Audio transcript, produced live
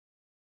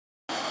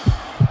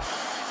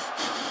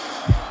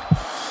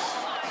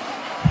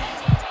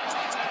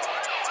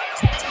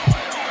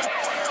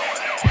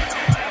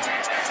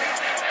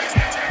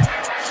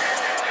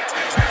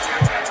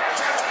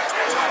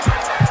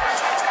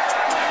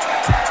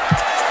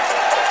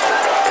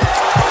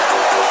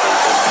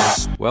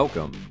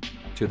Welcome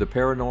to the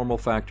Paranormal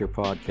Factor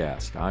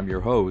podcast. I'm your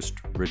host,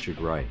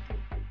 Richard Wright.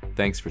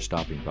 Thanks for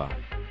stopping by.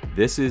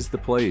 This is the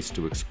place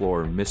to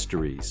explore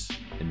mysteries,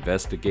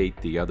 investigate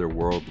the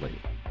otherworldly,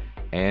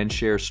 and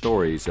share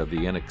stories of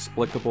the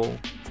inexplicable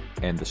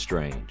and the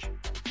strange.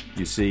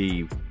 You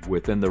see,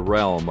 within the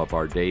realm of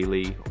our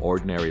daily,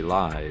 ordinary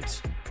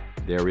lives,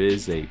 there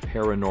is a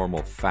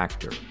paranormal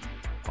factor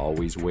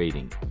always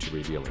waiting to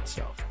reveal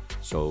itself.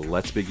 So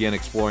let's begin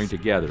exploring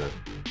together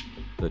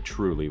the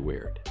truly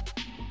weird.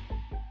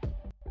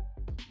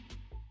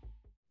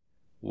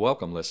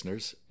 Welcome,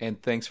 listeners,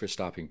 and thanks for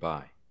stopping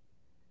by.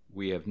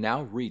 We have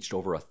now reached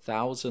over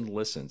 1,000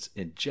 listens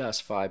in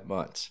just 5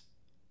 months.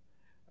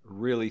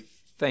 Really,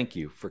 thank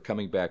you for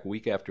coming back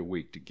week after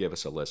week to give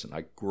us a listen.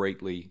 I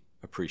greatly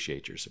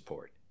appreciate your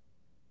support.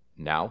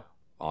 Now,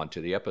 on to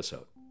the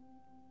episode.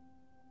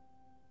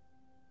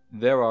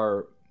 There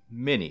are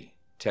many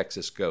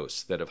Texas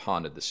ghosts that have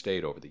haunted the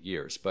state over the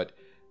years, but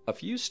a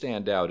few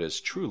stand out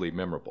as truly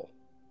memorable.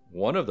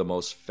 One of the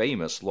most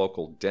famous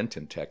local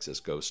Denton, Texas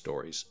ghost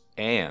stories,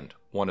 and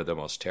one of the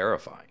most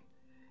terrifying,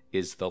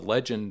 is the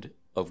legend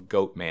of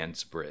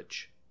GOATMAN'S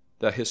Bridge.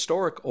 The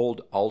historic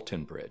old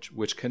Alton Bridge,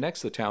 which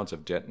connects the towns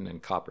of Denton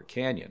and Copper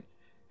Canyon,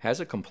 has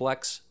a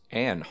complex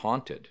and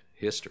haunted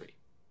history.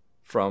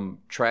 From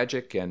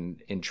tragic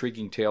and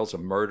intriguing tales of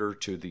murder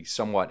to the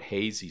somewhat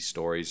hazy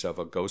stories of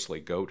a ghostly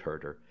goat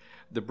herder,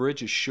 the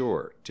bridge is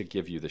sure to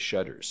give you the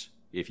shudders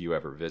if you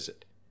ever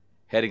visit.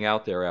 Heading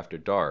out there after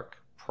dark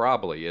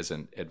probably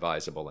isn't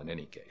advisable in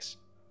any case.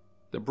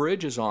 The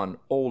bridge is on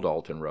Old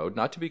Alton Road,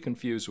 not to be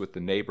confused with the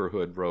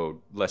neighborhood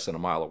road less than a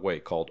mile away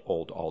called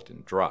Old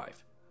Alton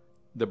Drive.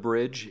 The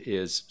bridge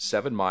is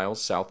 7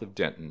 miles south of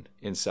Denton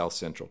in south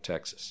central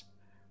Texas,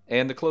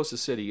 and the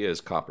closest city is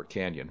Copper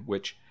Canyon,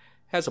 which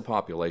has a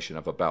population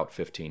of about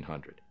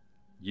 1,500.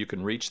 You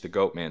can reach the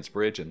GOATMAN'S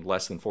Bridge in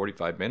less than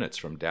 45 minutes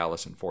from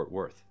Dallas and Fort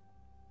Worth.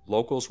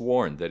 Locals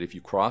warn that if you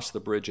cross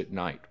the bridge at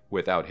night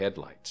without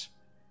headlights,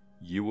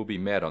 you will be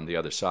met on the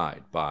other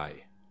side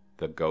by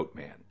the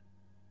Goatman.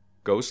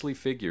 Ghostly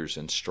figures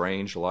and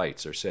strange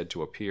lights are said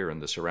to appear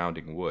in the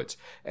surrounding woods,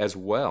 as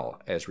well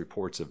as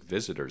reports of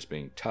visitors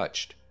being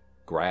touched,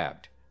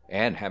 grabbed,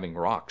 and having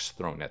rocks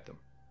thrown at them.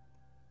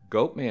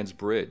 Goatman's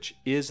Bridge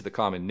is the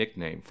common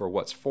nickname for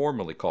what's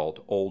formerly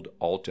called Old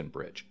Alton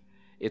Bridge.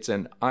 It's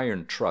an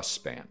iron truss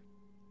span.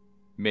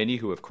 Many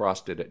who have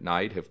crossed it at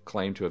night have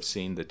claimed to have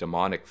seen the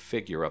demonic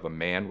figure of a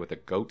man with a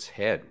goat's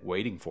head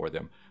waiting for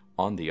them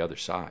on the other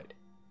side.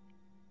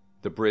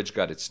 The bridge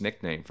got its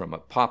nickname from a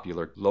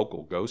popular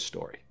local ghost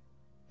story.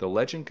 The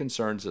legend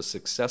concerns a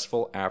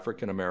successful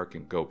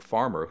African-American goat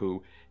farmer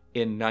who,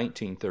 in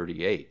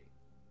 1938,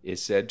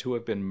 is said to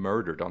have been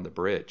murdered on the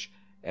bridge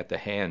at the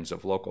hands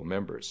of local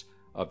members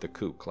of the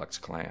Ku Klux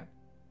Klan.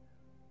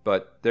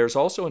 But there's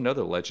also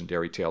another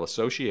legendary tale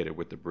associated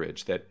with the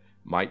bridge that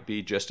might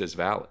be just as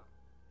valid,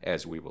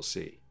 as we will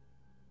see.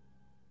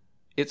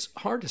 It's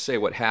hard to say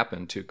what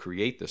happened to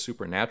create the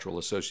supernatural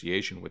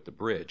association with the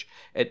bridge,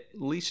 at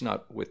least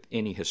not with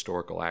any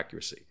historical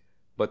accuracy,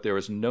 but there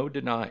is no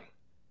denying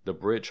the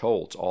bridge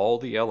holds all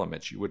the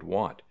elements you would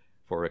want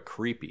for a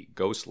creepy,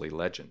 ghostly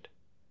legend.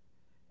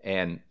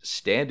 And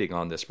standing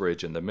on this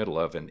bridge in the middle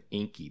of an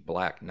inky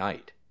black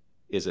night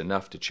is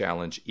enough to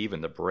challenge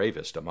even the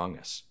bravest among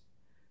us,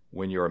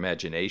 when your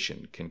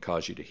imagination can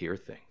cause you to hear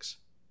things,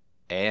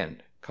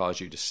 and cause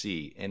you to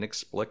see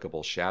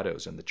inexplicable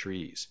shadows in the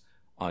trees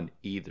on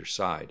either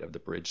side of the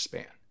bridge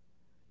span.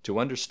 To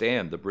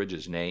understand the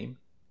bridge's name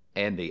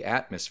and the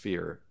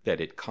atmosphere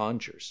that it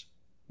conjures,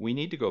 we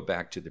need to go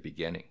back to the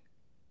beginning,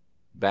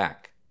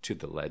 back to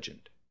the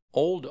legend.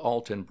 Old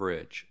Alton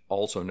Bridge,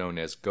 also known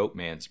as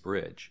GOATMAN'S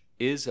Bridge,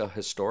 is a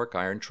historic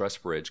iron truss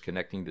bridge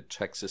connecting the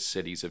Texas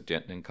cities of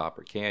Denton and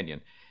Copper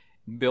Canyon,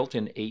 built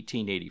in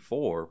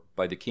 1884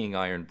 by the King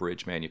Iron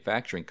Bridge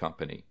Manufacturing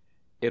Company.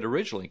 It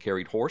originally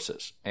carried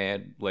horses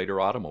and later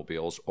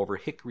automobiles over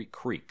Hickory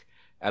Creek,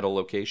 at a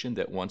location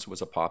that once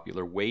was a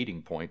popular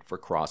wading point for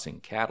crossing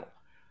cattle.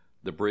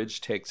 The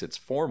bridge takes its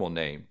formal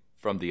name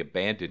from the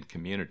abandoned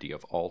community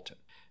of Alton.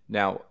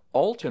 Now,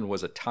 Alton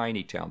was a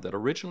tiny town that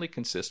originally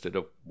consisted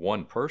of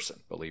one person,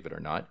 believe it or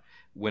not,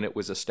 when it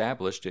was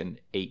established in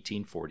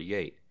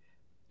 1848.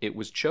 It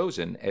was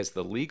chosen as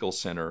the legal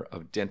center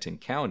of Denton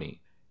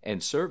County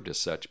and served as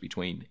such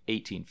between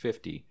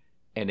 1850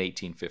 and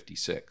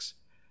 1856.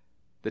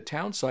 The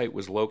town site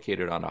was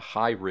located on a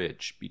high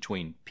ridge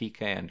between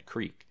Pecan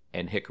Creek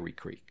and Hickory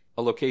Creek,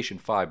 a location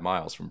 5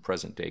 miles from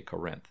present-day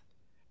Corinth.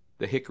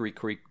 The Hickory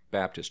Creek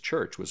Baptist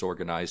Church was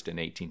organized in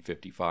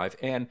 1855,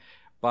 and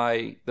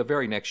by the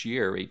very next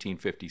year,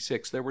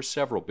 1856, there were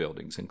several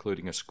buildings,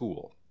 including a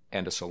school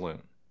and a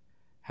saloon.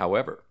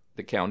 However,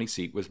 the county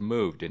seat was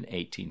moved in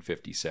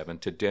 1857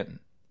 to Denton.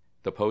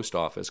 The post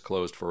office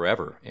closed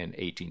forever in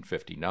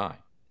 1859,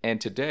 and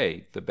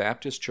today the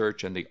Baptist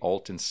Church and the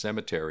Alton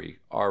Cemetery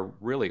are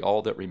really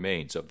all that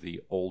remains of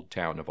the old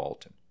town of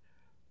Alton.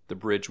 The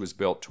bridge was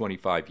built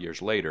 25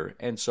 years later,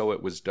 and so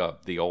it was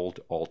dubbed the Old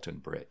Alton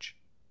Bridge.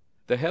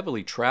 The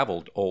heavily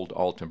traveled Old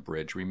Alton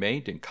Bridge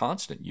remained in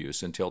constant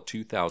use until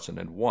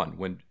 2001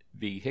 when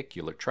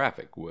vehicular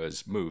traffic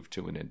was moved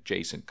to an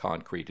adjacent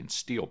concrete and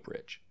steel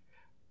bridge.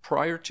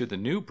 Prior to the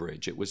new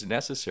bridge, it was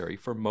necessary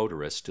for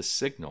motorists to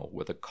signal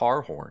with a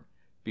car horn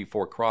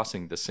before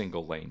crossing the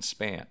single-lane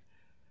span.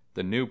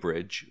 The new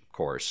bridge, of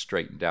course,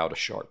 straightened out a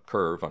sharp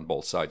curve on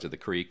both sides of the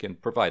creek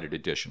and provided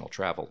additional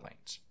travel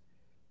lanes.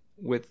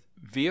 With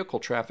vehicle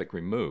traffic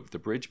removed, the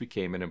bridge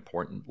became an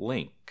important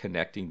link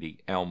connecting the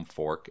Elm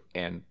Fork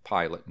and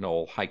Pilot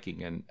Knoll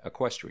hiking and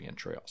equestrian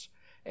trails.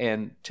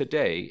 And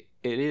today,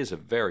 it is a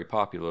very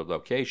popular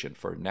location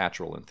for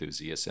natural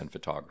enthusiasts and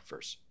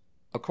photographers.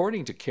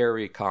 According to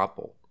Carrie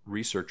Koppel,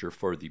 researcher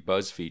for the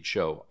BuzzFeed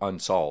show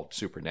Unsolved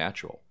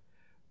Supernatural,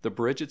 the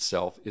bridge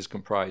itself is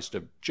comprised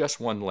of just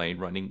one lane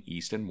running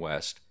east and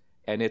west,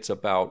 and it's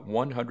about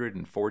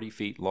 140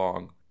 feet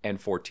long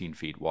and 14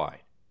 feet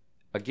wide.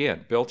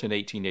 Again, built in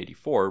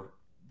 1884,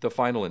 the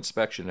final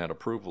inspection and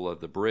approval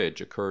of the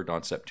bridge occurred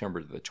on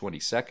September the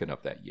 22nd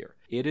of that year.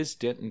 It is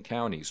Denton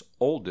County's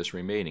oldest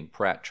remaining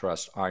Pratt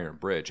Truss iron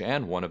bridge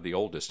and one of the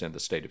oldest in the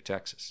state of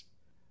Texas.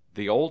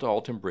 The Old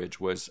Alton Bridge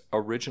was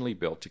originally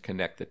built to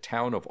connect the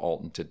town of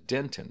Alton to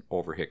Denton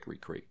over Hickory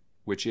Creek,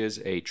 which is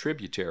a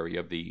tributary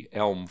of the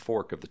Elm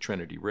Fork of the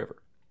Trinity River.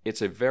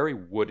 It's a very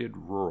wooded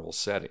rural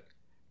setting.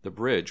 The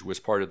bridge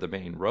was part of the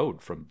main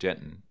road from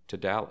Denton to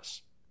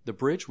Dallas. The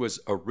bridge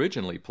was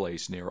originally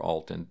placed near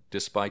Alton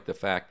despite the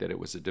fact that it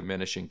was a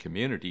diminishing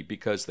community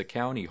because the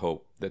county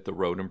hoped that the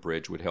road and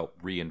bridge would help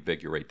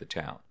reinvigorate the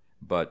town.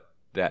 But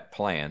that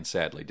plan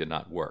sadly did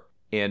not work.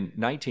 In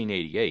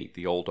 1988,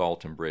 the Old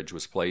Alton Bridge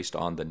was placed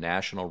on the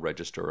National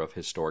Register of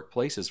Historic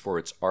Places for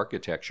its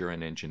architecture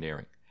and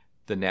engineering.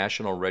 The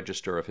National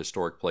Register of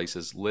Historic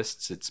Places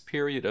lists its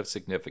period of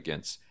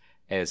significance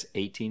as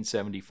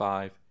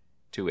 1875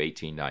 to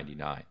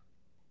 1899.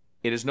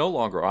 It is no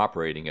longer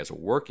operating as a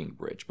working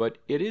bridge, but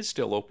it is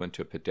still open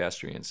to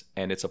pedestrians,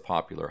 and it's a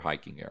popular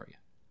hiking area.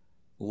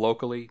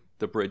 Locally,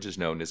 the bridge is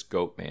known as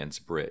GOATMAN'S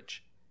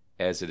Bridge,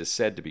 as it is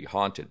said to be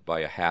haunted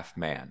by a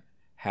half-man,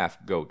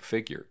 half-goat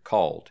figure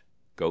called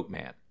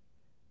Goatman.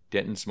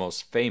 Denton's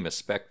most famous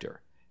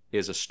specter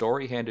is a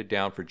story handed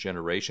down for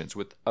generations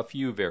with a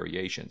few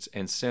variations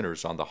and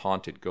centers on the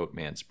haunted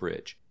Goatman's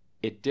Bridge.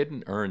 It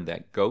didn't earn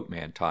that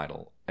Goatman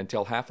title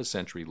until half a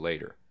century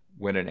later,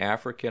 when an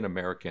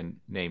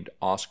African-American named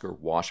Oscar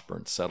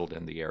Washburn settled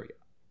in the area.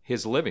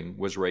 His living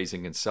was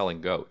raising and selling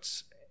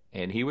goats,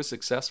 and he was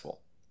successful.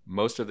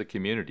 Most of the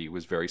community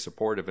was very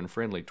supportive and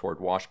friendly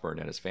toward Washburn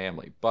and his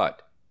family,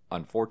 but,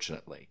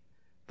 unfortunately,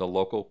 the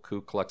local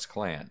Ku Klux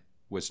Klan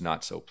was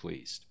not so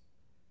pleased.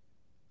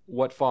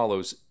 What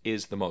follows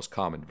is the most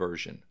common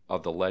version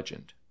of the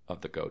legend of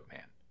the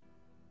Goatman.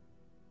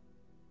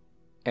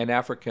 An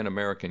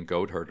African-American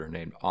goat herder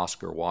named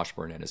Oscar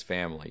Washburn and his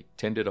family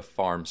tended a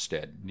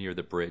farmstead near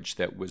the bridge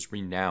that was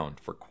renowned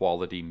for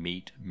quality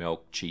meat,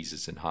 milk,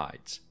 cheeses, and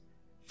hides.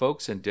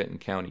 Folks in Denton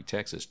County,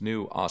 Texas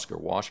knew Oscar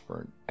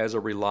Washburn as a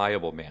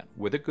reliable man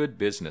with a good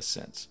business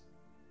sense.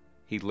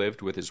 He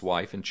lived with his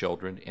wife and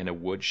children in a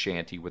wood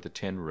shanty with a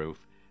tin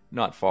roof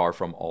not far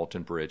from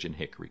Alton Bridge and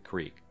Hickory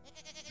Creek.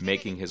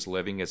 Making his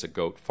living as a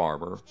goat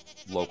farmer,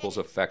 locals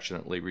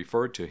affectionately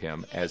referred to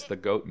him as the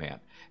Goat Man,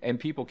 and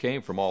people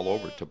came from all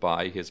over to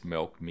buy his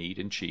milk, meat,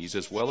 and cheese,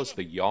 as well as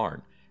the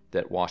yarn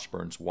that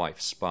Washburn's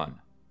wife spun.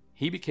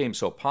 He became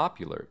so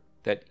popular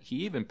that he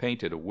even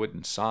painted a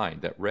wooden sign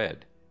that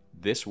read,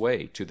 "This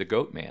way to the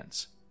Goat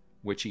Man's,"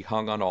 which he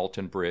hung on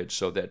Alton Bridge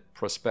so that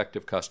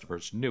prospective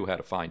customers knew how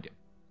to find him.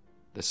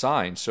 The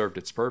sign served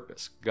its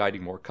purpose,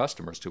 guiding more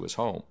customers to his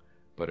home,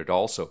 but it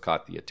also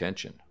caught the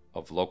attention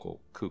of local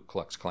Ku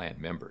Klux Klan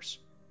members.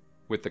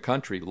 With the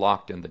country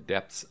locked in the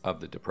depths of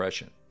the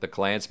Depression, the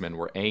Klansmen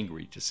were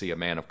angry to see a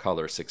man of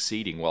color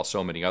succeeding while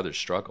so many others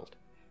struggled.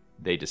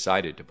 They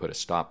decided to put a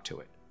stop to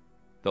it.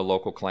 The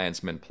local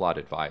Klansmen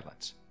plotted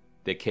violence.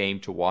 They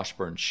came to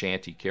Washburn's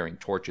shanty carrying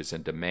torches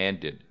and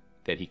demanded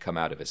that he come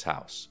out of his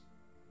house.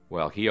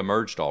 Well, he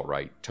emerged all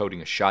right,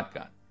 toting a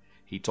shotgun.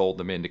 He told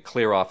the men to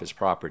clear off his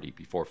property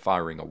before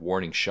firing a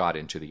warning shot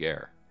into the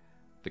air.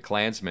 The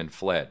Klansmen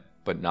fled,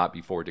 but not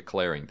before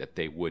declaring that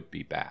they would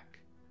be back.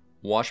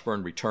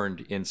 Washburn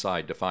returned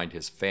inside to find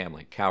his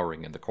family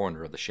cowering in the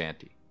corner of the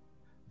shanty.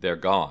 "They're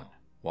gone,"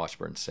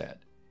 Washburn said.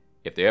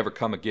 "If they ever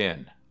come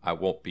again, I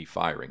won't be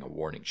firing a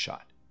warning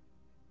shot."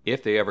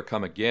 "If they ever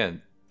come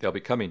again, they'll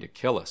be coming to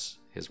kill us,"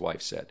 his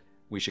wife said.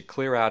 "We should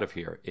clear out of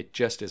here. It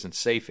just isn't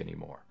safe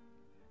anymore."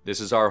 "This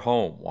is our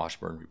home,"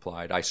 Washburn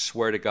replied. "I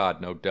swear to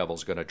God no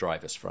devil's going to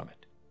drive us from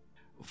it."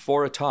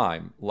 For a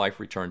time, life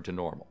returned to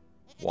normal.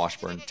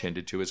 Washburn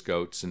tended to his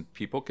goats, and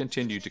people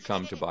continued to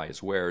come to buy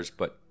his wares,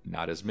 but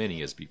not as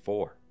many as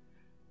before.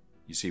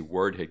 You see,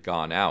 word had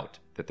gone out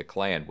that the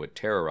Klan would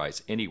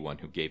terrorize anyone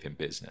who gave him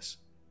business.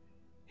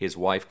 His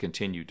wife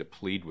continued to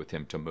plead with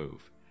him to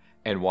move,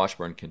 and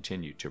Washburn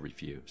continued to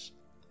refuse.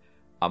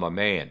 "I'm a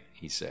man,"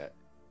 he said.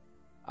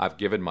 "I've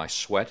given my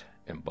sweat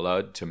and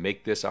blood to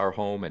make this our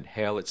home, and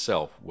hell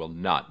itself will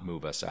not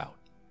move us out.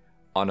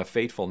 On a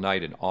fateful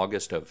night in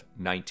August of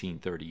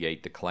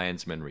 1938, the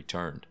Klansmen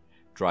returned,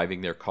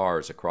 driving their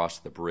cars across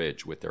the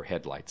bridge with their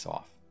headlights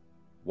off.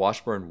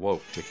 Washburn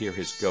woke to hear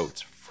his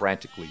goats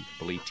frantically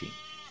bleating.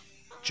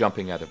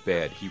 Jumping out of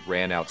bed, he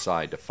ran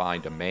outside to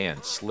find a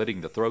man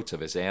slitting the throats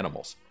of his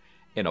animals.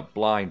 In a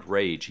blind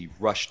rage, he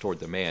rushed toward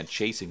the man,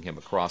 chasing him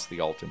across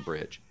the Alton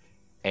Bridge,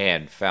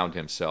 and found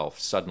himself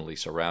suddenly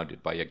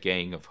surrounded by a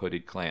gang of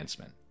hooded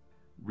Klansmen.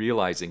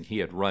 Realizing he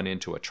had run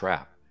into a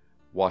trap,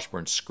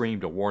 Washburn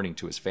screamed a warning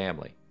to his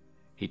family.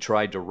 He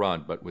tried to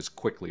run, but was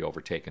quickly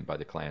overtaken by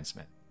the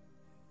Klansmen.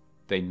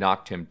 They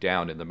knocked him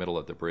down in the middle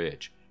of the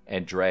bridge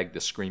and dragged the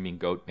screaming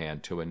goat man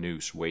to a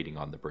noose waiting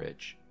on the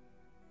bridge.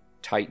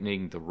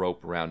 Tightening the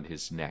rope around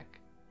his neck,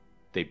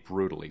 they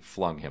brutally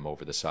flung him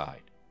over the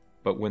side.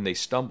 But when they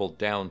stumbled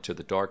down to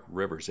the dark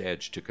river's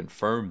edge to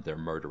confirm their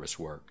murderous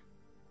work,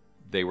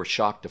 they were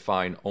shocked to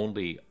find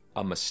only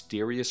a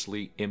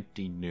mysteriously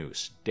empty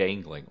noose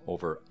dangling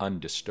over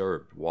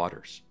undisturbed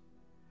waters.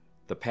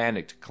 The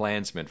panicked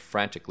Klansmen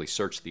frantically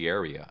searched the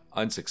area,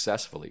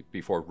 unsuccessfully,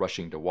 before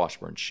rushing to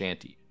Washburn's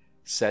shanty,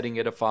 setting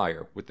it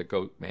afire with the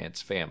goat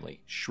man's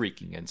family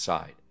shrieking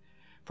inside,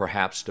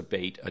 perhaps to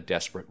bait a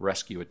desperate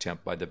rescue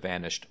attempt by the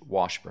vanished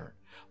Washburn,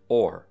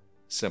 or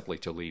simply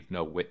to leave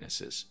no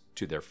witnesses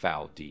to their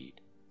foul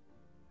deed.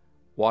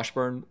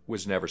 Washburn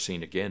was never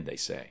seen again, they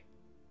say.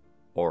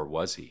 Or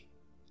was he?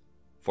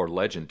 For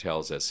legend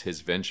tells us his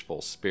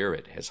vengeful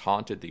spirit has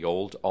haunted the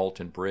old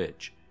Alton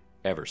Bridge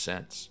ever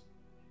since.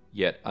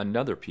 Yet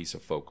another piece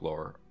of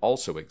folklore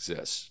also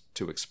exists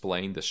to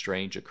explain the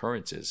strange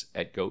occurrences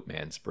at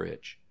GOATMAN'S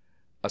Bridge.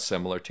 A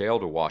similar tale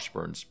to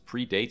Washburn's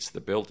predates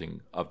the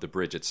building of the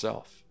bridge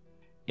itself.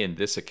 In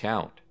this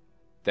account,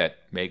 that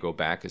may go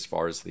back as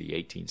far as the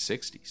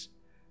 1860s,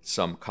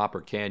 some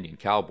Copper Canyon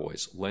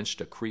cowboys lynched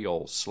a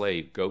Creole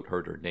slave goat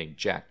herder named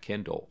Jack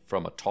Kendall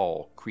from a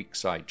tall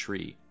creekside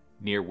tree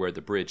near where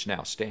the bridge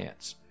now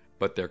stands.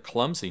 But their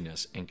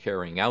clumsiness in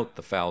carrying out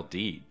the foul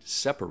deed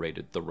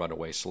separated the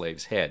runaway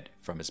slave's head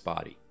from his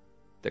body.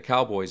 The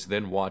cowboys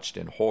then watched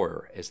in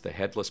horror as the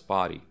headless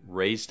body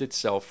raised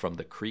itself from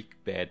the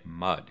creek bed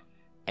mud,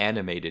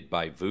 animated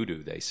by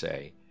voodoo, they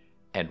say,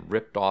 and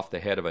ripped off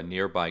the head of a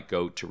nearby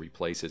goat to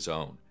replace his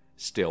own,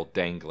 still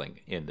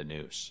dangling in the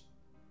noose.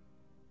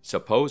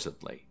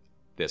 Supposedly,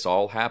 this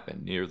all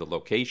happened near the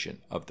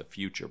location of the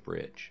future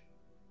bridge.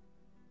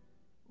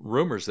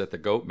 Rumors that the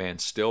goat man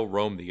still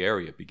roamed the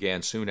area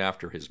began soon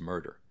after his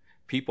murder.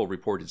 People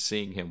reported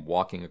seeing him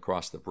walking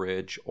across the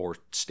bridge or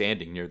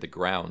standing near the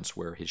grounds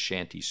where his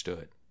shanty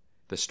stood.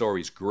 The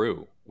stories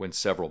grew when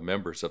several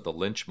members of the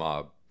lynch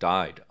mob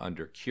died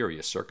under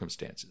curious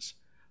circumstances.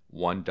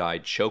 One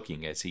died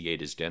choking as he ate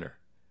his dinner.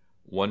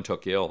 One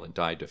took ill and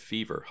died of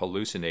fever,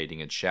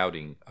 hallucinating and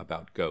shouting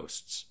about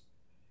ghosts.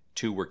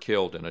 2 were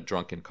killed in a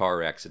drunken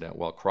car accident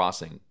while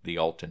crossing the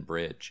Alton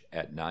Bridge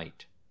at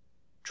night.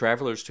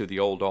 Travelers to the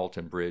old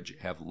Alton Bridge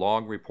have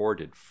long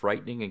reported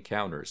frightening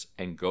encounters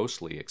and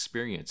ghostly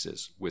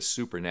experiences with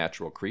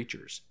supernatural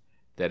creatures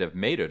that have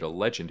made it a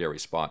legendary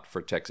spot for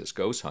Texas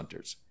ghost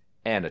hunters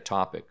and a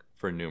topic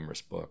for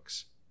numerous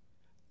books.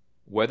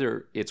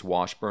 Whether it's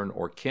Washburn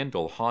or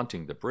Kendall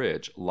haunting the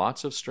bridge,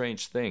 lots of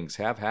strange things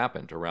have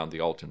happened around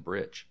the Alton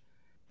Bridge.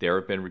 There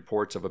have been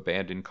reports of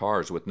abandoned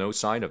cars with no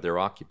sign of their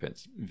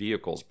occupants,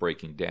 vehicles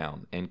breaking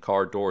down, and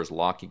car doors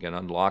locking and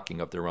unlocking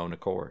of their own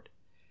accord.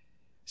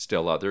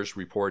 Still others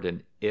report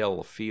an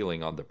ill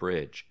feeling on the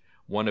bridge,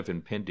 one of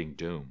impending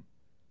doom.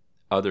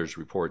 Others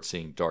report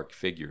seeing dark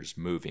figures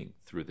moving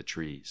through the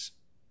trees.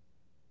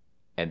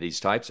 And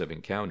these types of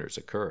encounters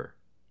occur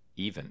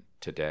even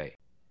today.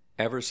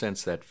 Ever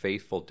since that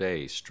fateful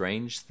day,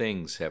 strange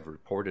things have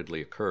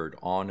reportedly occurred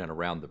on and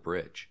around the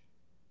bridge.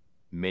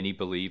 Many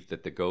believe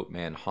that the goat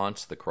man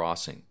haunts the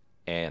crossing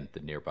and the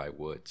nearby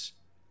woods.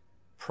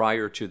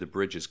 Prior to the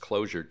bridge's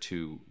closure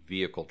to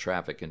vehicle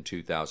traffic in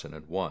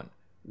 2001,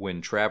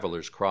 when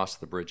travelers crossed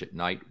the bridge at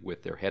night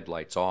with their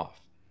headlights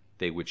off,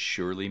 they would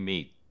surely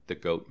meet the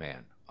goat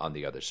man on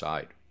the other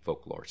side,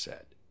 folklore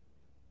said.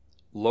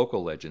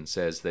 Local legend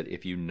says that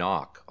if you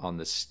knock on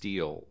the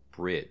steel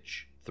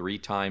bridge 3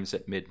 times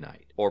at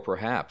midnight, or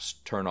perhaps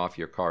turn off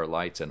your car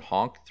lights and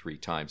honk 3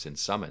 times in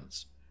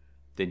summons,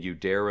 then you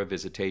dare a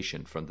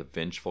visitation from the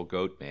vengeful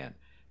goat man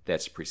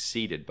that's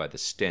preceded by the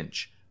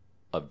stench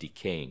of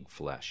decaying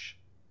flesh.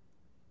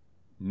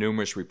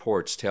 Numerous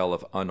reports tell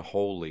of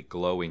unholy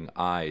glowing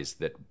eyes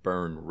that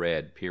burn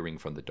red peering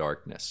from the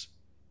darkness.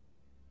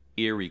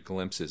 Eerie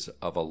glimpses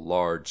of a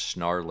large,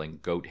 snarling,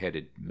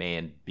 goat-headed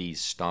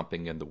man-beast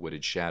stomping in the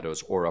wooded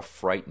shadows, or a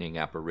frightening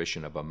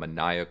apparition of a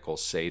maniacal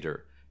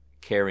satyr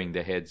carrying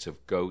the heads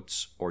of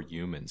goats or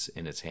humans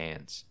in its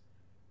hands.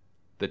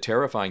 The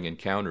terrifying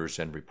encounters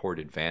and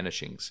reported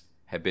vanishings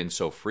have been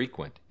so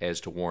frequent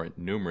as to warrant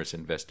numerous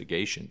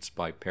investigations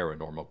by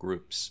paranormal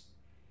groups.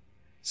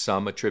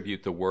 Some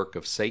attribute the work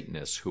of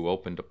Satanists who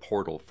opened a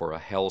portal for a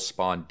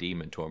hell-spawned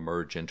demon to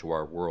emerge into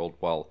our world,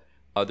 while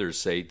others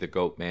say the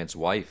goat man's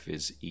wife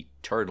is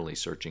eternally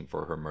searching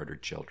for her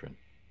murdered children.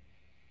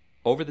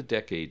 Over the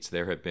decades,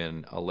 there have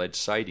been alleged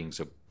sightings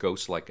of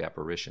ghost-like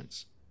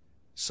apparitions.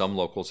 Some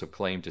locals have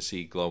claimed to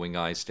see glowing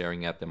eyes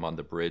staring at them on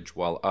the bridge,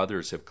 while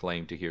others have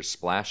claimed to hear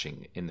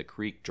splashing in the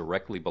creek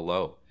directly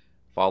below,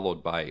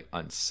 followed by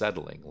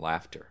unsettling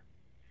laughter.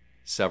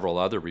 Several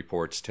other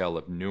reports tell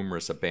of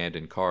numerous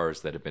abandoned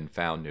cars that have been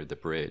found near the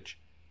bridge,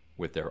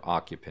 with their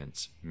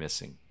occupants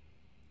missing.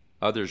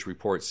 Others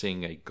report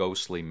seeing a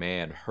ghostly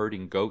man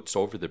herding goats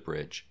over the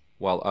bridge,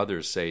 while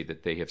others say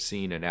that they have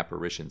seen an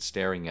apparition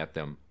staring at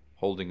them,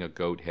 holding a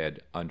goat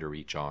head under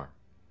each arm.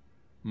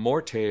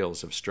 More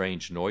tales of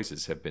strange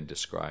noises have been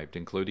described,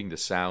 including the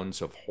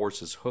sounds of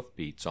horses'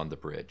 hoofbeats on the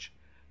bridge,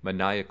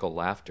 maniacal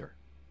laughter,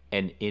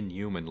 and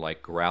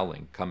inhuman-like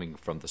growling coming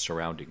from the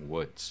surrounding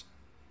woods.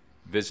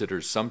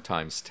 Visitors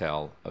sometimes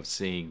tell of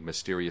seeing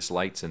mysterious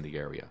lights in the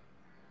area,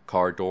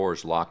 car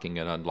doors locking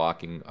and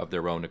unlocking of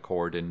their own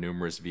accord, and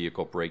numerous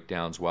vehicle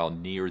breakdowns while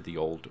near the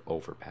old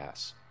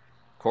overpass.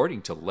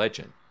 According to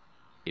legend,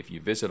 if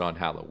you visit on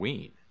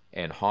Halloween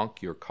and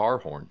honk your car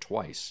horn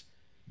twice,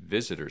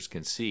 visitors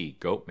can see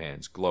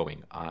Goatman's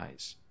glowing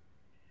eyes.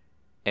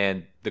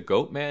 And the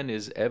Goatman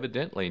is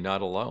evidently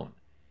not alone.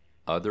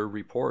 Other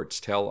reports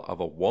tell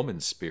of a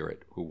woman's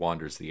spirit who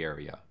wanders the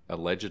area,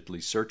 allegedly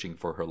searching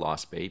for her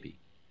lost baby.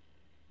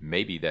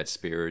 Maybe that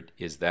spirit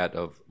is that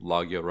of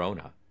La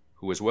Llorona,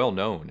 who is well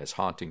known as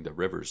haunting the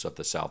rivers of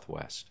the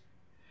Southwest.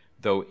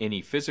 Though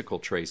any physical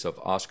trace of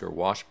Oscar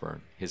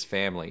Washburn, his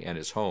family, and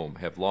his home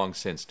have long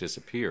since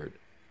disappeared,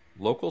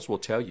 locals will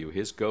tell you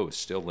his ghost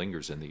still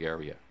lingers in the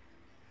area.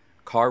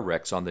 Car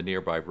wrecks on the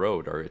nearby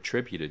road are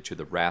attributed to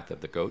the wrath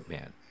of the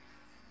Goatman.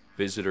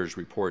 Visitors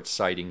report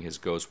sighting his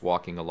ghost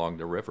walking along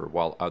the river,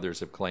 while others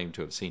have claimed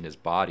to have seen his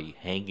body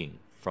hanging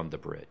from the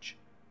bridge.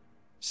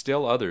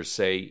 Still others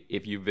say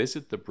if you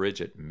visit the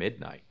bridge at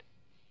midnight,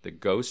 the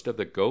ghost of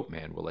the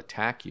Goatman will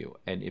attack you,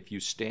 and if you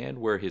stand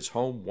where his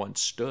home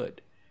once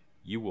stood,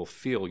 you will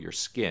feel your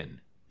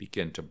skin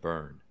begin to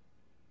burn.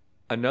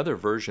 Another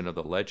version of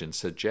the legend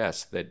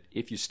suggests that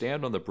if you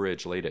stand on the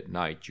bridge late at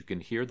night, you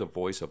can hear the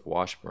voice of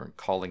Washburn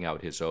calling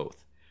out his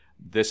oath.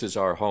 "This is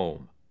our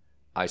home.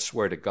 I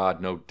swear to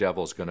God no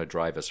devil's going to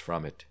drive us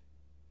from it."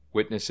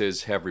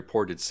 Witnesses have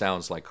reported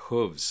sounds like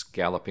hooves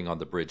galloping on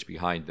the bridge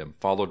behind them,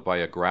 followed by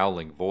a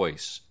growling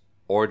voice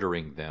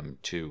ordering them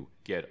to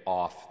get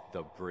off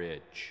the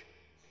bridge.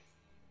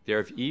 There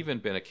have even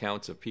been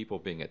accounts of people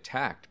being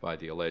attacked by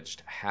the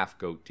alleged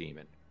half-goat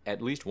demon.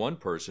 At least one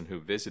person who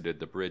visited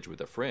the bridge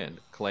with a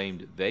friend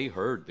claimed they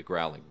heard the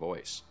growling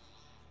voice.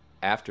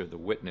 After the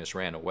witness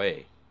ran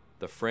away,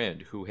 the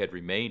friend who had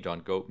remained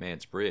on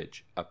Goatman's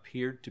Bridge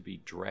appeared to be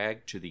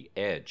dragged to the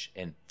edge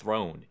and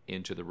thrown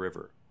into the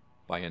river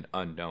by an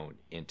unknown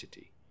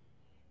entity.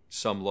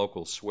 Some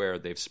locals swear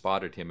they've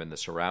spotted him in the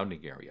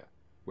surrounding area,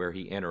 where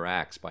he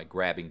interacts by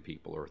grabbing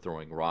people or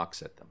throwing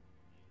rocks at them.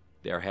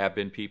 There have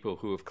been people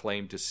who have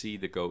claimed to see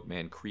the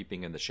Goatman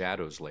creeping in the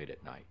shadows late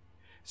at night.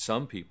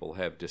 Some people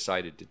have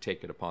decided to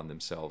take it upon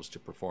themselves to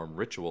perform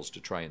rituals to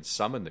try and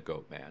summon the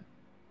Goatman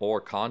or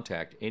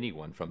contact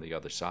anyone from the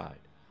other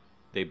side.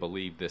 They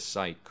believe this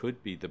site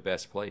could be the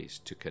best place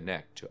to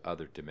connect to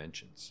other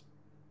dimensions.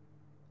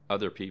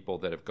 Other people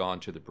that have gone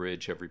to the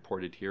bridge have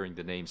reported hearing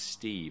the name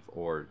Steve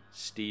or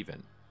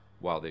Stephen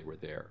while they were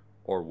there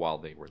or while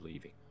they were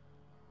leaving.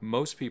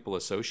 Most people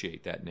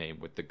associate that name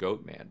with the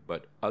Goatman,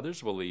 but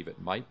others believe it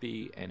might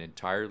be an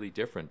entirely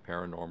different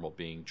paranormal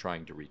being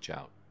trying to reach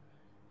out.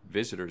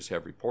 Visitors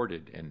have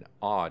reported an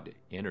odd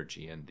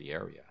energy in the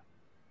area.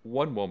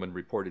 One woman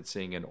reported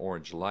seeing an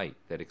orange light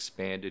that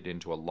expanded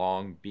into a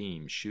long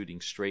beam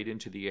shooting straight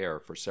into the air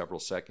for several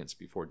seconds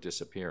before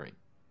disappearing,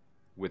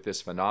 with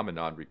this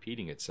phenomenon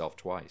repeating itself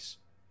twice.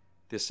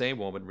 This same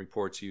woman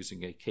reports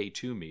using a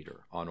K2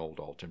 meter on Old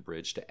Alton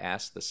Bridge to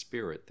ask the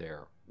spirit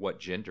there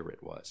what gender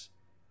it was,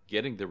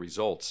 getting the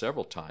result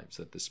several times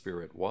that the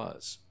spirit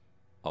was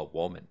a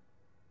woman.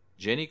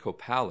 Jenny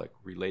Kopalik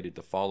related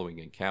the following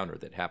encounter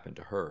that happened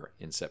to her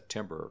in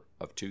September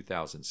of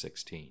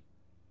 2016.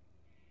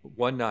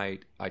 One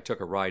night, I took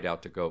a ride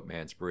out to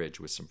Goatman's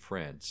Bridge with some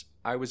friends.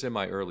 I was in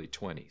my early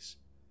 20s.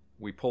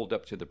 We pulled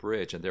up to the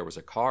bridge and there was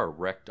a car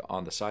wrecked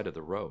on the side of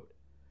the road.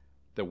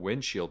 The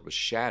windshield was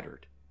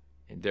shattered,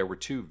 and there were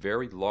two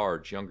very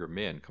large younger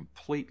men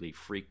completely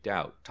freaked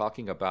out,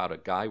 talking about a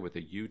guy with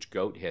a huge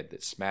goat head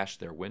that smashed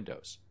their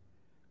windows.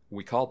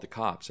 We called the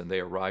cops and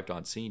they arrived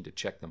on scene to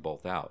check them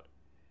both out.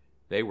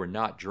 They were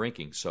not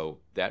drinking,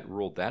 so that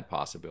ruled that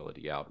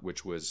possibility out,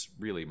 which was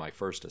really my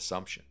first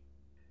assumption.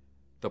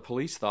 The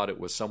police thought it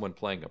was someone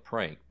playing a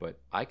prank, but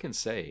I can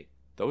say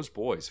those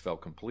boys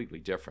felt completely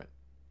different.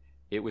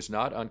 It was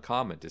not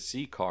uncommon to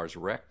see cars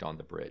wrecked on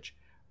the bridge.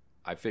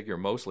 I figure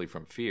mostly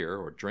from fear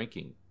or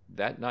drinking.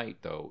 That night,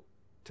 though,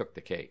 took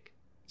the cake.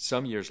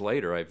 Some years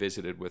later, I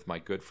visited with my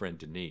good friend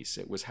Denise.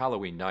 It was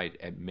Halloween night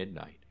at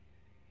midnight.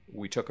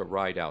 We took a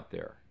ride out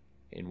there,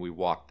 and we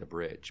walked the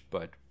bridge,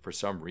 but for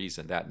some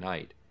reason that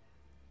night,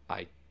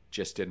 I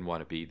just didn't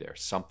want to be there.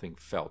 Something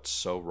felt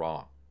so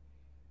wrong.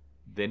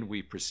 Then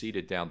we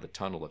proceeded down the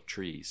tunnel of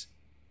trees.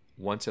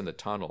 Once in the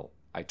tunnel,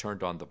 I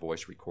turned on the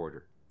voice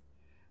recorder.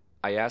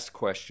 I asked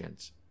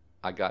questions.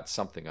 I got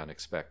something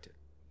unexpected.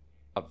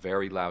 A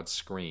very loud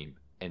scream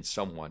and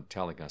someone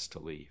telling us to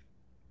leave.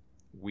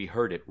 We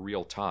heard it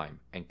real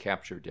time and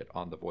captured it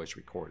on the voice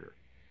recorder.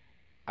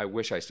 I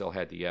wish I still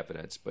had the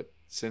evidence, but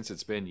since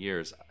it's been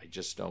years, I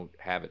just don't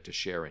have it to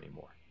share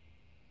anymore.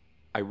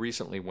 I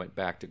recently went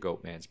back to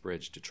Goatman's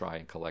Bridge to try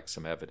and collect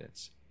some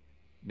evidence.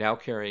 Now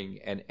carrying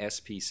an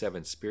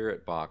SP7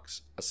 spirit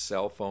box, a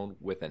cell phone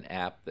with an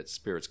app that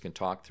spirits can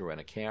talk through,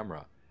 and a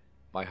camera,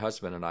 my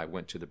husband and I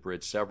went to the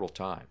bridge several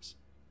times.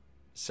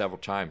 Several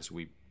times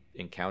we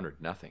encountered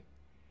nothing.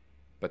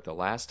 But the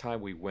last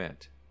time we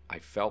went, I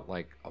felt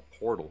like a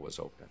portal was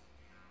open.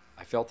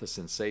 I felt the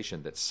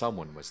sensation that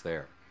someone was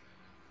there.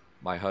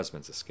 My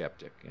husband's a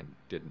skeptic and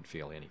didn't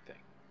feel anything.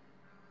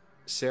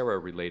 Sarah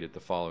related the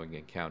following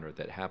encounter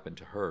that happened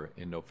to her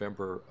in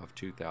November of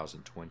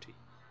 2020.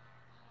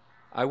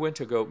 I went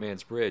to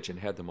Goatman's Bridge and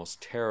had the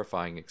most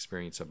terrifying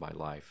experience of my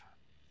life.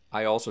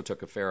 I also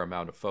took a fair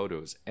amount of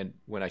photos, and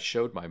when I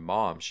showed my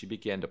mom, she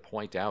began to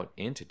point out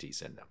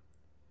entities in them.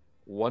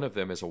 One of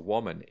them is a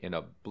woman in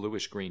a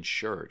bluish-green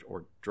shirt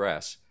or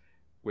dress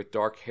with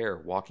dark hair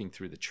walking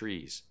through the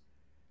trees.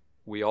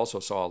 We also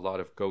saw a lot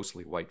of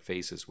ghostly white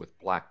faces with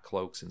black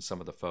cloaks in some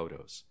of the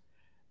photos.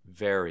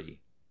 Very,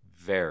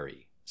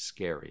 very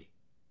scary.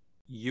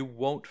 You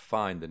won't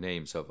find the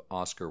names of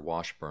Oscar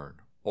Washburn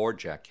or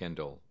Jack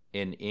Kendall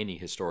in any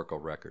historical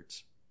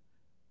records.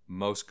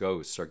 Most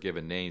ghosts are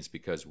given names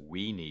because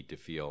we need to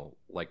feel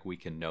like we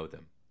can know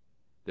them.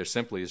 There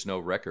simply is no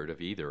record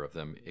of either of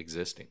them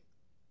existing.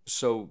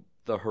 So,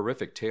 the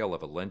horrific tale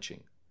of a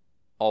lynching,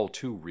 all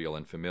too real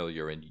and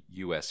familiar in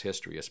U.S.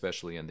 history,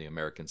 especially in the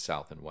American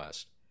South and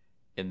West,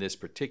 in this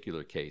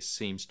particular case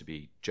seems to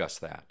be just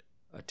that,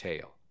 a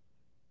tale.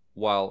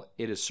 While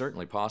it is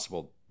certainly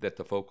possible that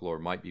the folklore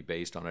might be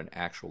based on an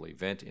actual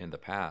event in the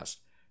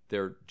past,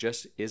 there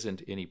just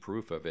isn't any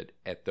proof of it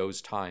at those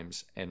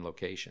times and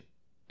location.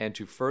 And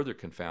to further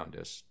confound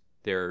us,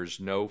 there's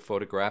no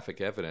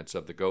photographic evidence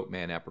of the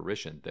Goatman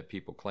apparition that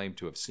people claim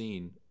to have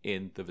seen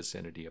in the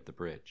vicinity of the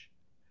bridge.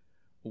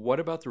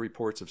 What about the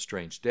reports of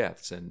strange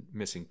deaths and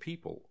missing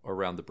people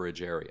around the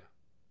bridge area?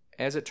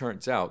 As it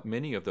turns out,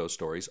 many of those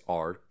stories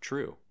are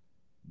true.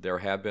 There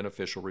have been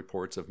official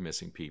reports of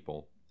missing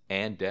people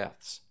and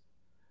deaths.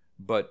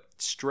 But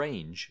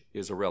strange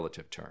is a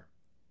relative term.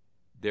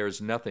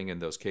 There's nothing in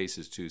those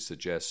cases to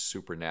suggest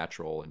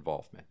supernatural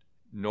involvement,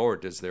 nor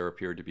does there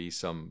appear to be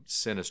some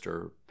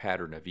sinister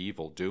pattern of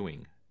evil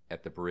doing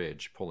at the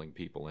bridge pulling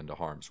people into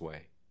harm's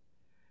way.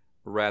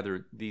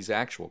 Rather, these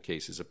actual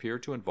cases appear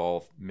to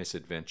involve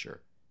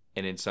misadventure,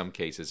 and in some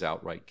cases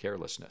outright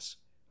carelessness,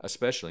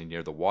 especially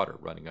near the water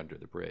running under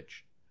the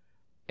bridge.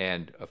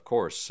 And, of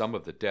course, some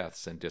of the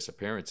deaths and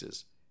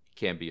disappearances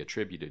can be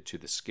attributed to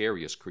the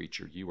scariest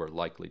creature you are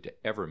likely to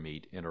ever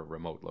meet in a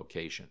remote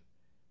location: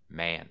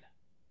 man.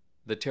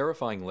 The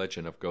terrifying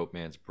legend of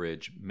Goatman's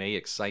Bridge may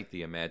excite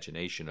the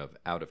imagination of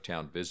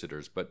out-of-town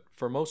visitors, but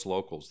for most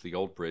locals, the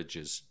old bridge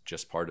is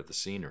just part of the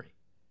scenery.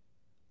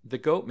 The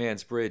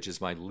Goatman's Bridge is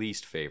my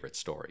least favorite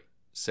story,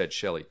 said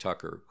Shelley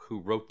Tucker, who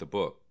wrote the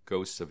book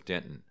Ghosts of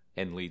Denton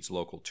and leads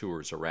local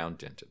tours around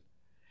Denton.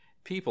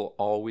 People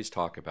always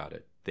talk about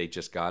it, they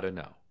just gotta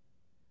know.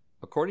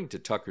 According to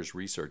Tucker's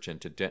research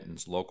into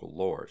Denton's local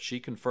lore, she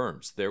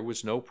confirms there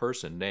was no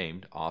person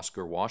named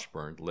Oscar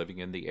Washburn living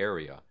in the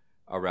area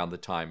around the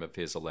time of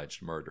his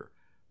alleged murder,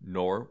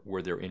 nor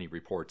were there any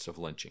reports of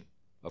lynching.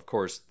 Of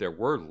course, there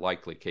were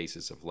likely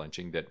cases of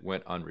lynching that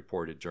went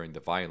unreported during the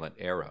violent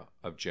era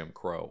of Jim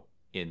Crow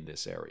in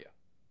this area.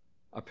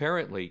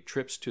 Apparently,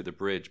 trips to the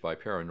bridge by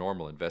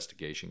paranormal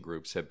investigation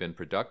groups have been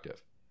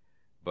productive,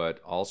 but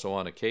also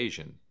on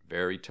occasion,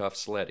 very tough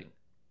sledding.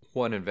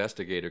 One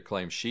investigator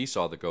claims she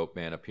saw the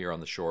Goatman appear on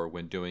the shore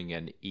when doing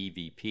an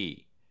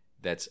EVP,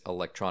 that's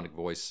electronic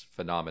voice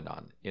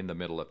phenomenon, in the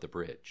middle of the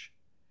bridge.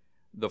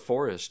 The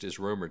forest is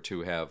rumored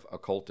to have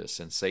occultists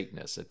and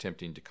Satanists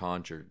attempting to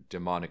conjure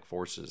demonic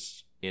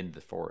forces in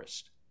the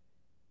forest.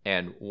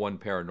 And one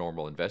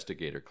paranormal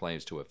investigator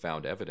claims to have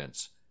found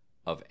evidence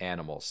of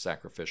animal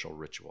sacrificial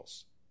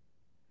rituals.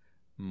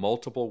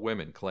 Multiple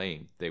women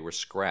claim they were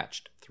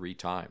scratched 3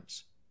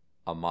 times,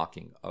 a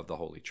mocking of the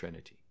Holy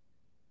Trinity.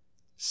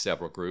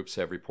 Several groups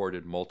have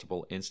reported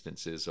multiple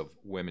instances of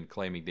women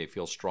claiming they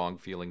feel strong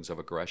feelings of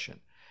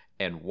aggression,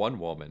 and one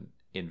woman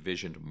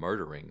envisioned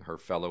murdering her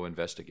fellow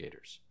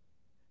investigators.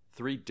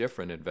 3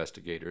 different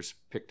investigators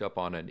picked up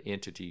on an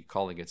entity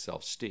calling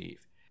itself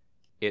Steve.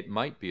 It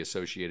might be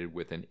associated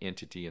with an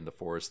entity in the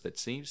forest that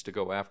seems to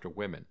go after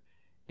women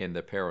in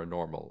the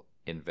paranormal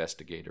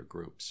investigator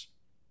groups.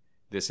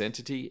 This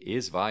entity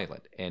is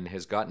violent and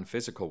has gotten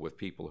physical with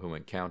people who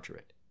encounter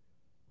it.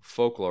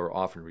 Folklore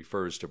often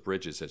refers to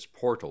bridges as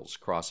portals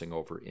crossing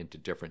over into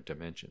different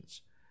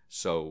dimensions.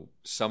 So,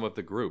 some of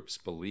the groups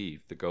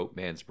believe the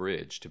Goatman's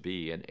Bridge to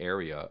be an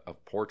area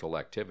of portal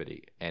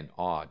activity and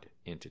odd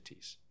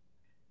entities.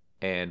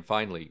 And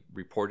finally,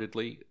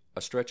 reportedly,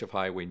 a stretch of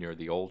highway near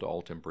the old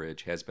Alton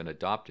Bridge has been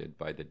adopted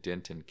by the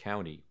Denton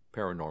County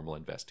paranormal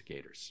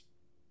investigators.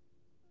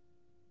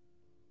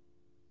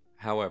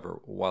 However,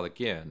 while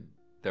again,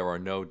 there are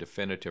no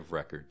definitive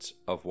records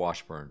of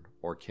Washburn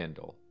or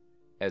Kendall,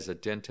 as a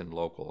Denton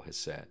local has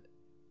said,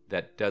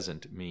 that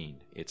doesn't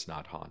mean it's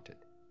not haunted.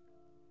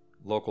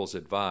 Locals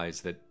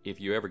advise that if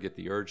you ever get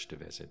the urge to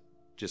visit,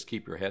 just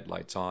keep your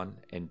headlights on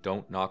and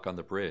don't knock on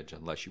the bridge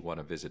unless you want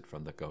to visit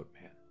from the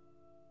Goatman.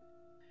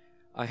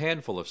 A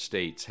handful of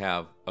states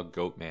have a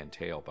Goatman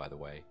tale, by the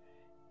way.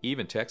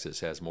 Even Texas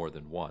has more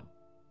than one.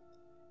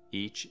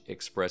 Each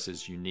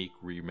expresses unique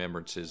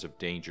remembrances of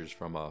dangers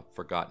from a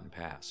forgotten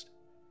past.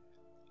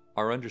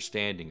 Our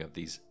understanding of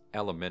these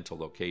elemental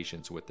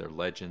locations with their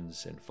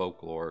legends and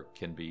folklore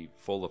can be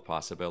full of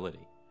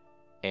possibility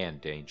and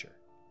danger.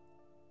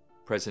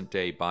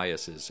 Present-day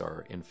biases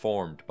are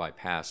informed by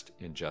past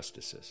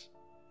injustices.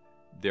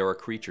 There are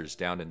creatures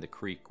down in the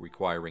creek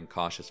requiring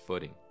cautious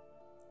footing.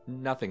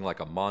 Nothing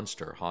like a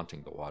monster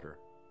haunting the water.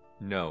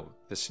 No,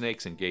 the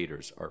snakes and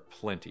gators are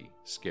plenty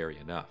scary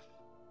enough.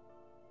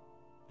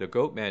 The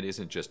Goatman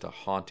isn't just a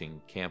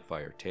haunting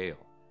campfire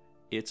tale.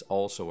 It's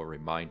also a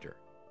reminder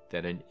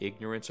that an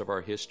ignorance of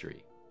our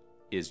history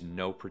is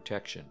no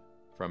protection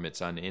from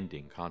its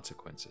unending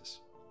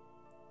consequences.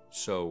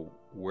 So,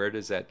 where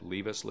does that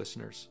leave us,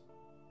 listeners?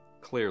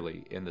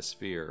 Clearly in the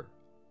sphere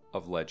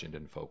of legend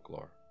and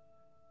folklore,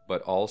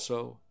 but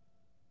also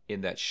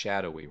in that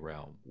shadowy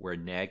realm where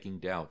nagging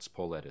doubts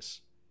pull at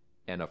us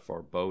and a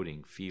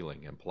foreboding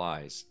feeling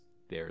implies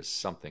there's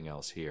something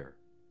else here.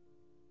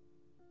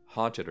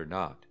 Haunted or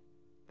not,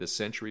 the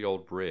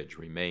century-old bridge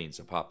remains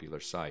a popular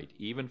sight,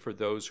 even for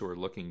those who are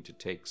looking to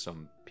take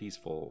some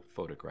peaceful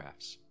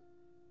photographs.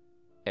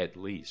 At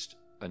least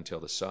until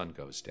the sun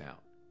goes down,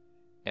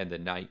 and the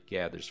night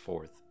gathers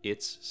forth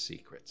its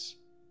secrets,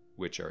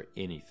 which are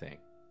anything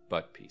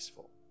but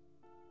peaceful.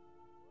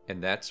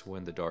 And that's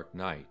when the dark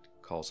night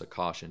calls a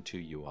caution to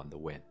you on the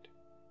wind.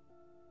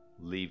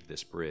 Leave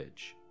this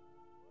bridge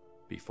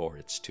before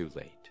it's too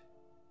late.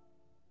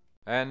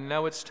 And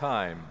now it's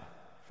time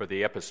for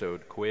the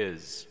episode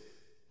quiz.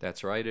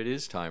 That's right, it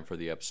is time for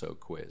the episode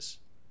quiz.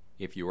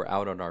 If you were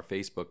out on our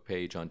Facebook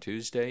page on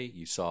Tuesday,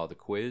 you saw the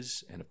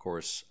quiz, and of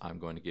course, I'm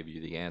going to give you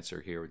the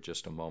answer here in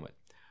just a moment.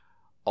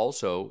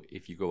 Also,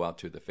 if you go out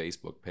to the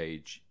Facebook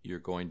page, you're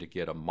going to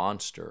get a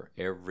monster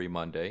every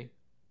Monday.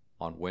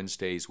 On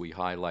Wednesdays, we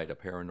highlight a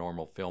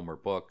paranormal film or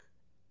book,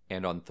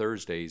 and on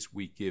Thursdays,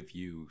 we give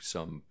you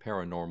some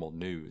paranormal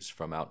news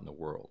from out in the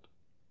world.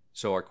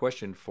 So our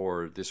question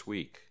for this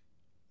week: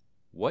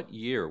 what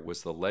year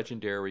was the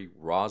legendary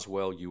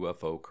Roswell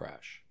UFO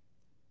crash?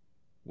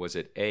 Was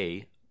it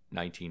A,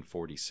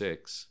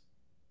 1946,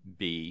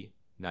 B,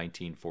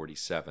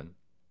 1947,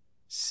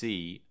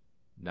 C,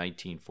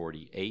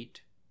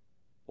 1948,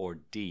 or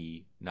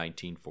D,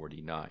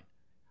 1949?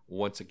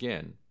 Once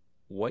again,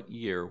 what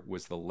year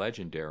was the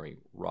legendary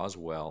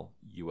Roswell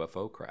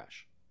UFO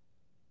crash?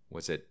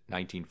 Was it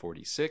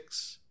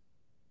 1946,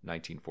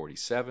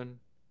 1947,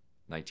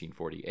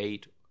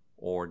 1948,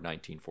 or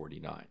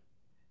 1949?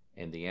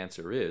 And the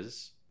answer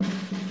is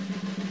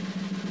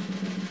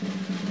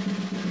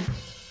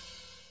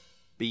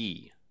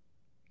B,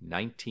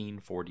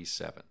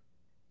 1947.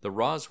 The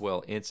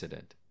Roswell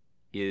incident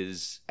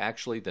is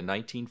actually the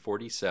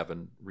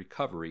 1947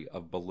 recovery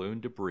of balloon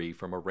debris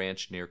from a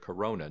ranch near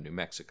Corona, New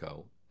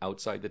Mexico,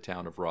 outside the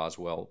town of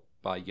Roswell,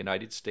 by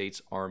United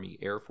States Army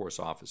Air Force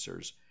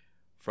officers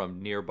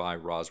from nearby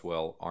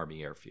Roswell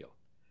Army Airfield.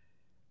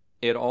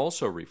 It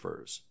also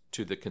refers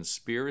to the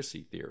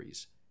conspiracy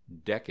theories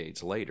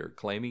decades later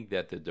claiming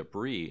that the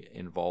debris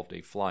involved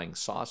a flying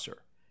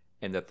saucer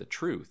and that the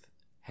truth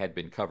had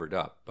been covered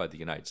up by the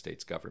United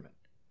States government.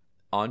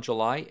 On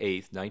July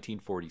 8,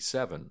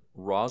 1947,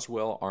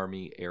 Roswell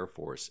Army Air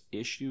Force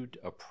issued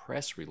a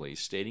press release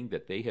stating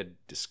that they had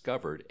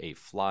discovered a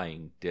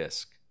flying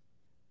disc.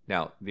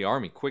 Now, the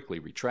Army quickly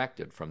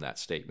retracted from that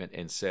statement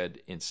and said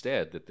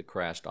instead that the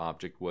crashed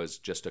object was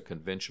just a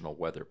conventional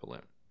weather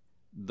balloon.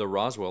 The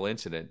Roswell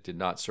incident did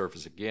not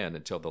surface again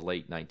until the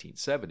late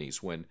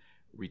 1970s when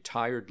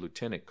retired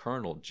Lieutenant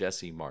Colonel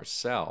Jesse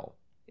Marcel,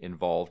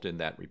 involved in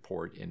that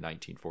report in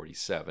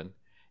 1947,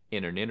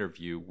 in an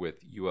interview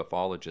with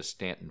ufologist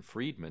Stanton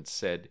Friedman,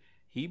 said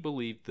he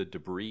believed the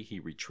debris he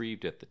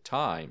retrieved at the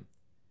time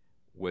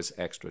was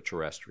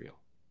extraterrestrial.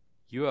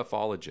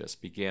 Ufologists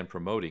began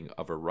promoting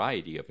a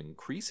variety of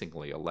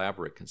increasingly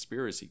elaborate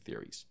conspiracy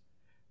theories,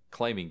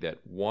 claiming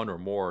that one or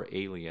more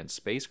alien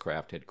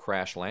spacecraft had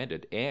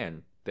crash-landed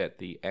and that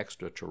the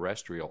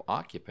extraterrestrial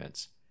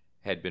occupants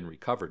had been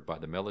recovered by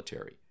the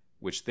military,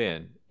 which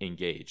then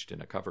engaged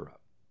in a cover-up.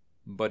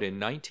 But in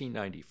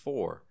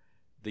 1994,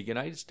 the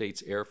United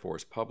States Air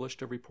Force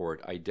published a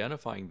report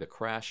identifying the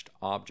crashed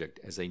object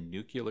as a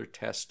nuclear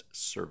test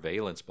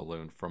surveillance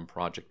balloon from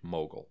Project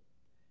Mogul.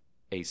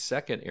 A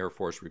second Air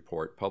Force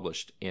report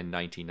published in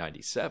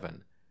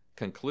 1997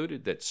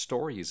 concluded that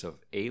stories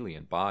of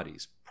alien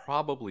bodies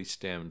probably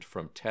stemmed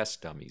from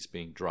test dummies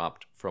being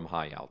dropped from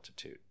high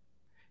altitude.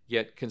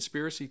 Yet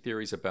conspiracy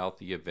theories about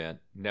the event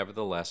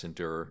nevertheless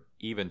endure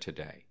even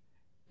today,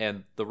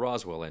 and the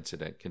Roswell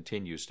incident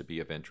continues to be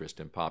of interest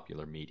in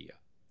popular media.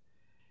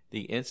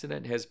 The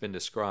incident has been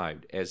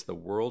described as the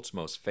world's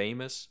most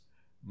famous,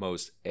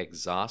 most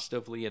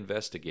exhaustively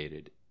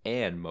investigated,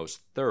 and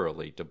most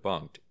thoroughly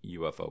debunked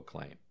UFO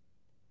claim.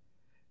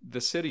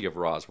 The city of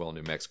Roswell,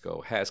 New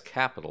Mexico, has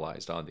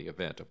capitalized on the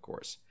event, of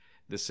course.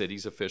 The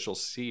city's official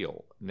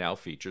seal now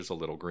features a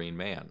little green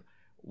man,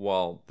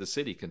 while the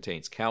city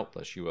contains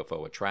countless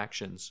UFO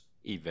attractions,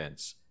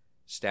 events,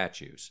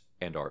 statues,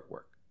 and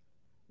artwork.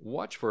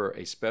 Watch for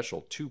a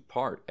special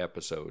 2-part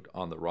episode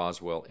on the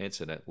Roswell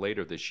incident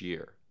later this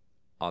year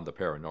on the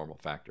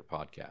Paranormal Factor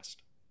podcast.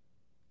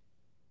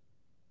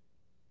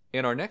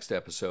 In our next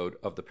episode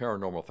of the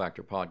Paranormal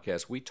Factor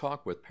podcast, we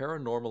talk with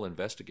paranormal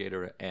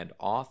investigator and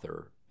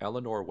author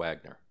Eleanor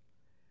Wagner.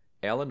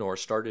 Eleanor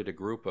started a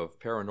group of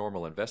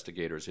paranormal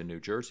investigators in New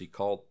Jersey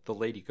called the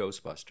Lady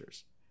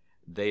Ghostbusters.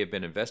 They have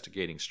been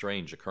investigating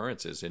strange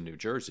occurrences in New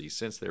Jersey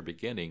since their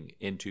beginning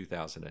in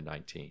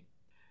 2019.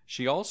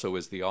 She also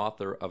is the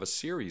author of a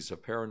series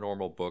of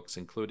paranormal books,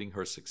 including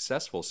her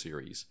successful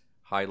series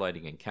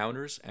highlighting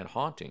encounters and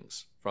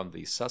hauntings from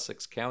the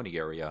Sussex County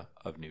area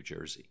of New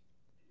Jersey.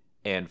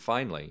 And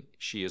finally,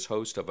 she is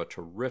host of a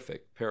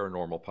terrific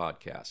paranormal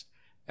podcast,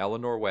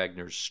 Eleanor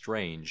Wagner's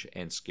Strange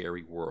and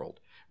Scary World,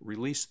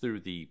 released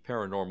through the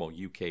Paranormal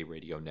UK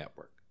radio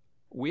network.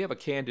 We have a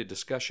candid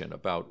discussion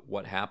about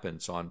what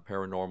happens on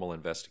paranormal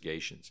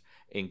investigations,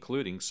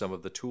 including some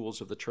of the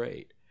tools of the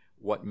trade,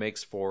 what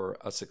makes for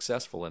a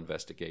successful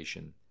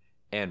investigation,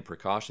 and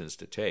precautions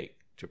to take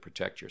to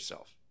protect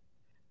yourself.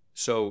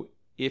 So,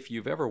 if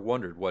you've ever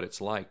wondered what it's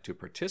like to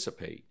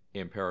participate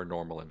in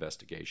paranormal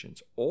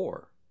investigations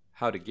or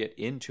how to get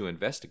into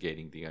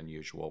investigating the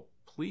unusual,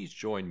 please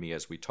join me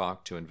as we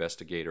talk to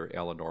investigator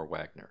Eleanor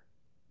Wagner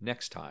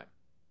next time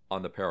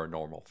on the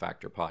Paranormal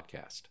Factor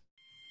podcast.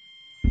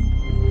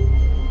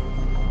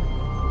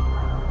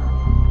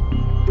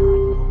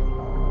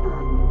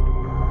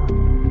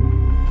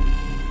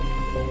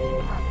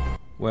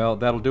 Well,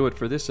 that'll do it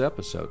for this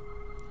episode.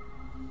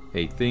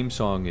 A theme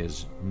song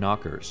is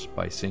Knockers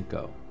by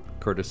Cinco,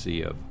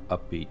 courtesy of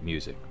Upbeat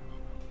Music.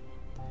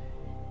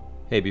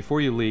 Hey,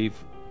 before you leave,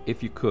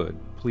 if you could,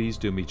 please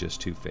do me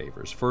just 2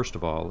 favors. First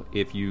of all,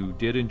 if you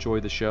did enjoy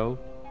the show,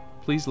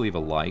 please leave a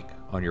like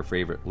on your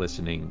favorite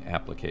listening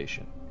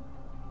application.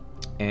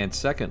 And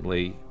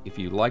secondly, if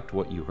you liked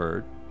what you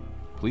heard,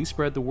 please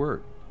spread the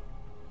word.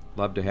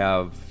 Love to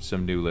have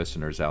some new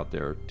listeners out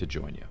there to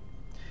join you.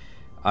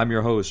 I'm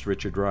your host,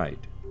 Richard Wright.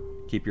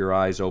 Keep your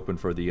eyes open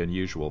for the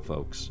unusual,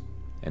 folks,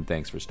 and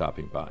thanks for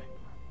stopping by.